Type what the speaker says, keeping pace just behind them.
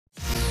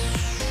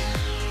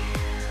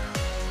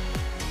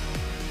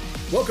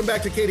Welcome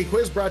back to Katie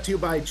Quiz, brought to you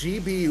by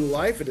GBU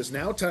Life. It is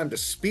now time to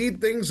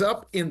speed things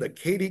up in the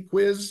Katie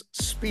Quiz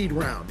Speed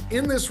Round.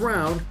 In this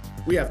round,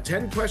 we have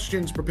 10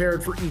 questions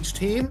prepared for each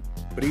team,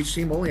 but each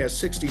team only has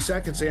 60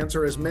 seconds to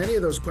answer as many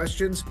of those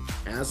questions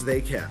as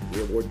they can.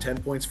 We award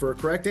 10 points for a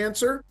correct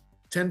answer.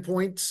 10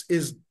 points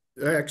is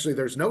actually,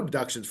 there's no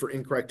deductions for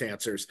incorrect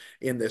answers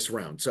in this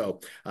round.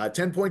 So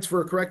 10 points for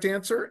a correct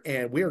answer,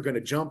 and we are going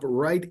to jump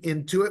right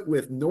into it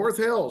with North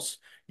Hills.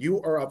 You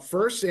are up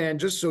first, and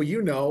just so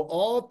you know,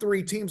 all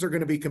three teams are going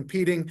to be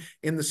competing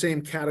in the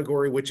same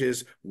category, which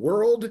is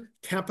World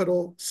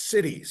Capital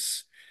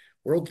Cities.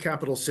 World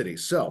Capital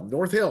Cities. So,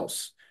 North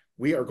Hills,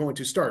 we are going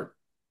to start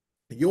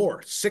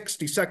your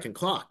 60-second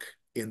clock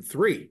in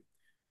 3,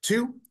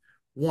 2,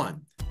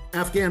 1.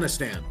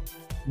 Afghanistan.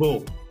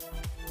 Bull.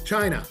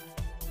 China.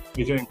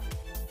 Beijing.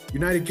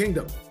 United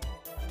Kingdom.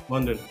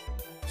 London.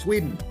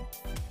 Sweden.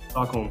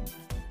 Stockholm.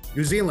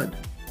 New Zealand.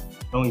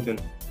 Wellington.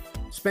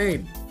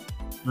 Spain.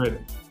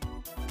 Madrid.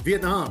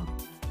 Vietnam.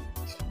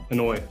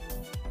 Hanoi.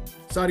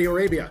 Saudi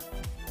Arabia.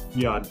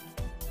 Riyadh.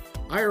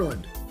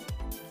 Ireland.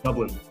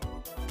 Dublin.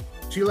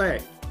 Chile.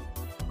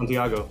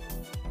 Santiago.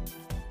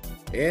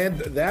 And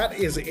that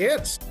is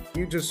it.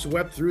 You just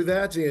swept through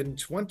that in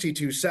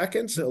 22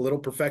 seconds. A little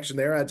perfection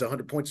there adds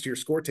 100 points to your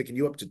score, taking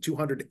you up to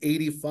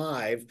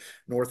 285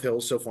 North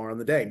Hills so far on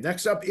the day.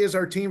 Next up is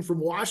our team from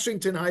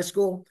Washington High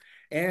School.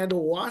 And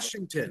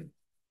Washington,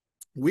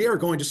 we are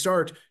going to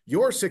start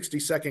your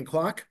 60-second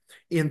clock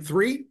in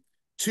 3,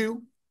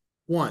 2,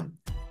 1.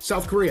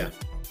 South Korea.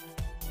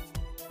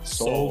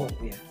 Seoul.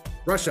 Yeah.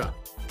 Russia.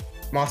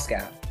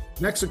 Moscow.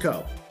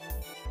 Mexico.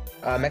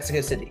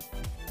 Mexico City.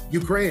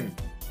 Ukraine.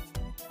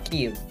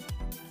 Kyiv.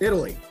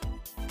 Italy.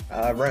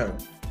 Rome.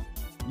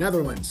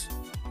 Netherlands.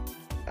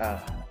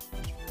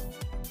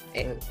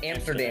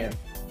 Amsterdam.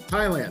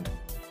 Thailand.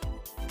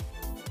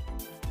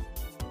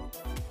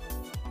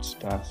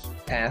 Pass.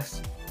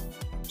 Pass.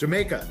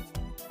 Jamaica.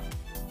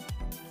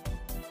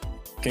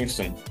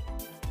 Kingston.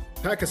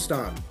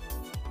 Pakistan.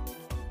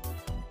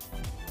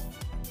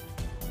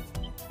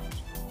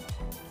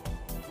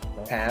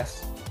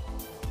 Pass.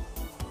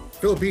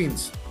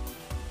 Philippines.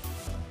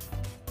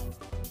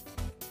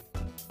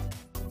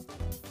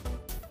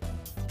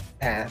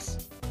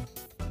 Pass.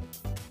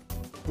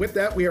 With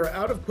that, we are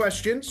out of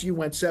questions. You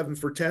went 7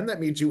 for 10.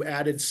 That means you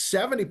added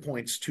 70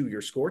 points to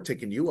your score,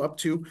 taking you up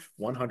to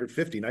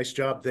 150. Nice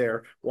job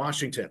there,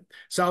 Washington.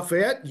 South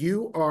Fayette,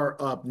 you are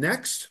up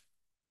next,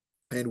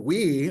 and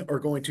we are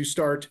going to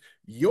start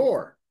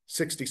your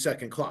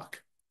 60-second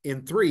clock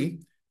in 3,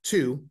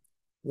 2,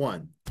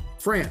 1.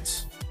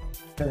 France.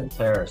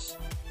 Paris.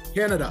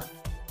 Canada.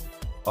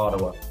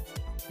 Ottawa.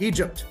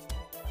 Egypt.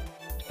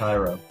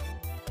 Cairo.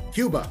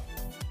 Cuba.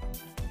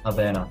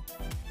 Havana.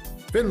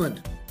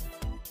 Finland.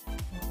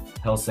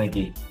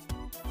 Helsinki.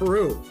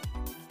 Peru.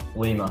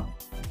 Lima.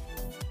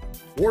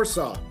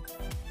 Warsaw.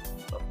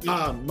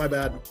 My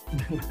bad.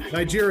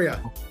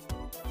 Nigeria.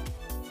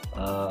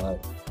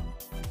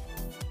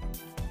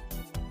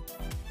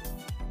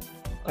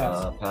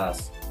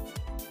 Pass.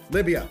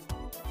 Libya.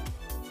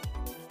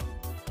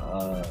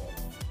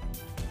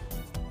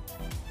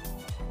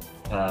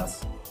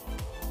 Pass.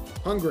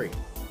 Hungary.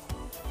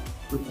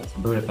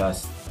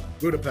 Budapest.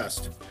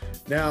 Budapest.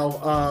 Now,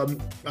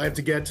 I have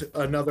to get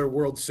another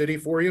world city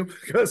for you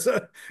because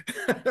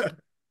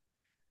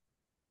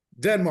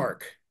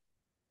Denmark.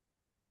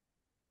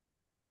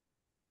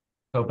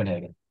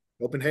 Copenhagen.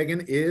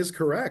 Copenhagen is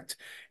correct.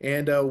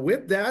 And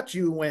with that,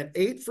 you went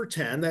 8 for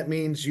 10. That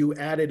means you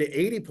added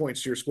 80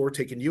 points to your score,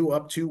 taking you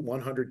up to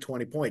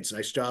 120 points.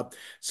 Nice job,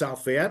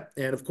 South Fayette.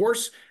 And of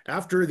course,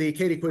 after the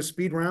Katie Quiz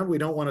speed round, we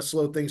don't want to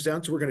slow things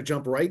down, so we're going to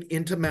jump right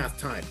into math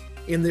time.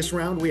 In this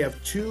round, we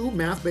have 2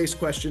 math-based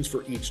questions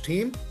for each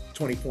team.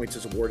 20 points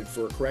is awarded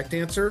for a correct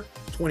answer.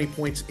 20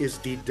 points is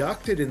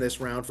deducted in this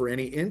round for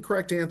any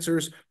incorrect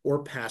answers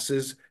or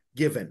passes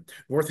given.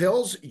 North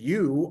Hills,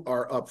 you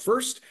are up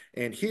first,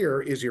 and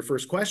here is your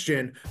first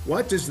question.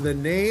 What is the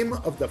name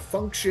of the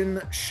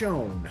function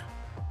shown?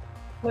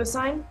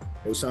 Cosine.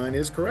 Cosine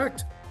is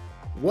correct.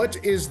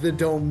 What is the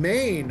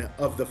domain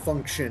of the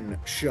function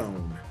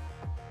shown?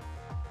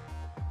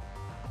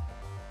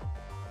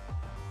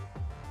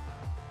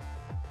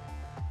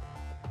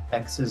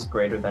 X is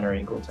greater than or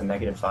equal to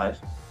 -5.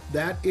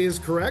 That is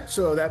correct.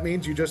 So that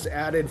means you just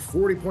added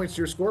 40 points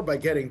to your score by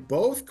getting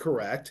both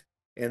correct.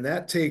 And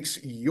that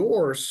takes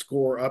your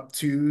score up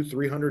to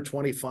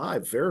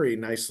 325. Very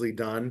nicely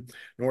done,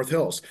 North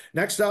Hills.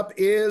 Next up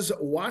is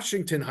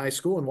Washington High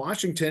School. In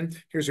Washington,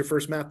 here's your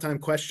first math time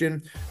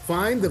question.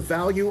 Find the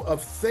value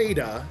of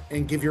theta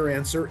and give your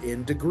answer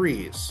in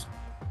degrees.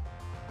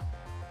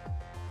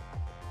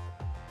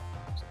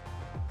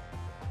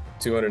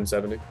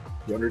 270.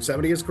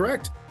 270 is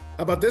correct.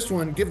 How about this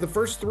one? Give the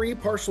first 3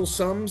 partial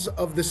sums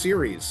of the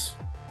series.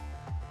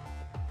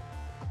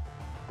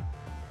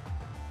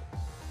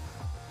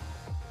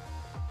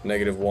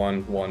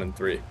 -1, 1, and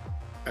 3.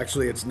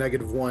 Actually, it's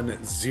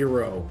 -1,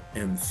 0,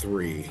 and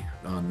 3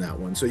 on that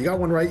one. So you got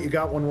one right, you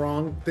got one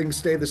wrong. Things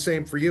stay the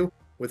same for you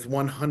with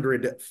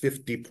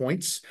 150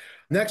 points.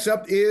 Next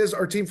up is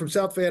our team from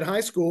South Fayette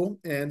High School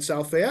and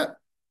South Fayette.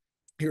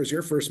 Here's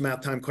your first math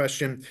time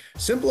question.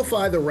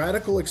 Simplify the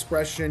radical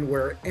expression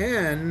where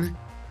n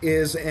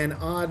is an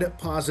odd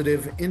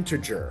positive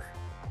integer.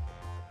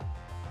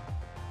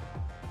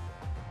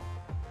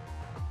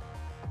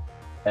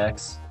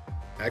 X.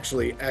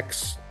 Actually,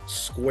 x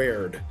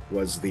squared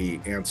was the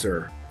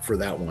answer for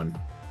that one.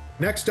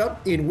 Next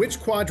up, in which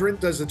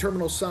quadrant does the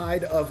terminal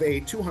side of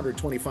a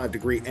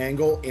 225-degree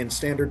angle in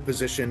standard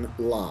position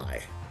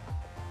lie?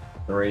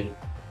 3.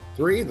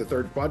 3, the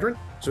third quadrant.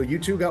 So you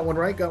two got one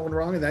right, got one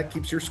wrong, and that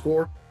keeps your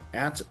score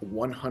at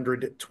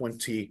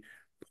 120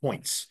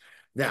 points.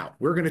 Now,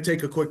 we're going to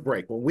take a quick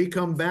break. When we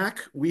come back,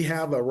 we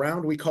have a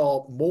round we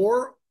call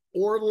More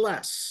or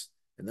Less.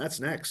 And that's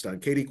next on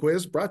KD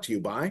Quiz, brought to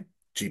you by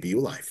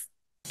GBU Life.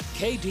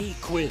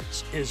 KD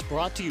Quiz is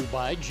brought to you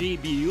by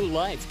GBU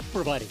Life,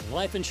 providing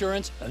life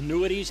insurance,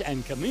 annuities,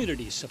 and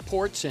community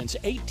support since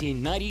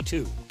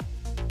 1892.